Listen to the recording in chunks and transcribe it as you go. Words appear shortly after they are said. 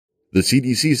The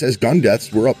CDC says gun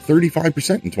deaths were up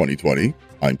 35% in 2020.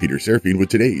 I'm Peter Serafine with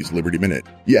today's Liberty Minute.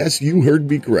 Yes, you heard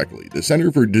me correctly. The Center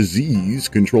for Disease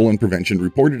Control and Prevention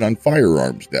reported on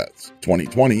firearms deaths.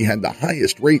 2020 had the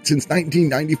highest rate since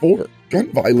 1994.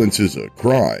 Gun violence is a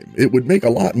crime. It would make a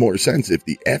lot more sense if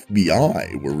the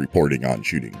FBI were reporting on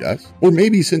shooting deaths. Or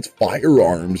maybe since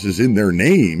firearms is in their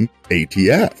name,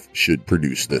 ATF should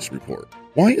produce this report.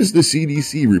 Why is the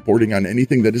CDC reporting on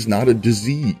anything that is not a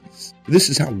disease? This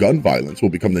is how gun violence will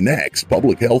become the next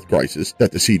public health crisis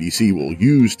that the CDC will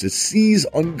use to seize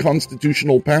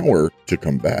unconstitutional power to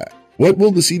combat. What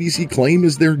will the CDC claim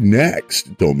is their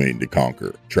next domain to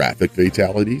conquer? Traffic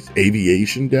fatalities?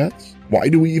 Aviation deaths? Why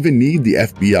do we even need the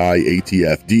FBI,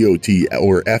 ATF, DOT,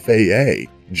 or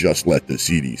FAA? Just let the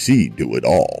CDC do it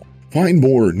all. Find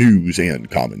more news and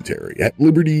commentary at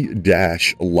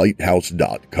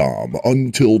liberty-lighthouse.com.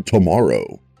 Until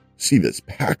tomorrow, see this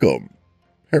Pacum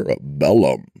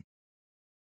Parabellum.